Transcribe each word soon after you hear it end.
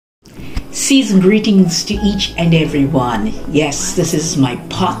Seasoned greetings to each and every one. Yes, this is my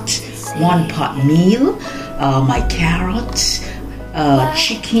pot, one pot meal. My carrots,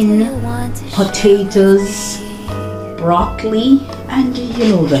 chicken, potatoes, broccoli, and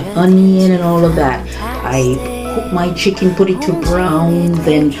the onion and all of that. I cook my chicken, put it to brown.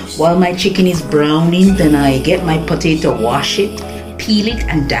 Then while my chicken is browning, then I get my potato, wash it, peel it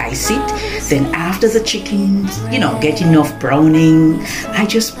and dice it. Then after the chicken, get enough browning, I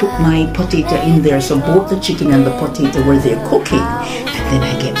just put my potato in there. So both the chicken and the potato were there cooking. And then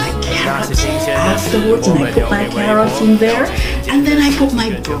I get my carrots afterwards, and I put my carrots in there. And then I put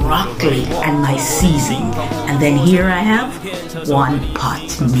my broccoli and my seasoning. And then here I have one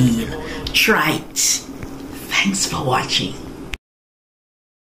pot meal. Try it. Thanks for watching.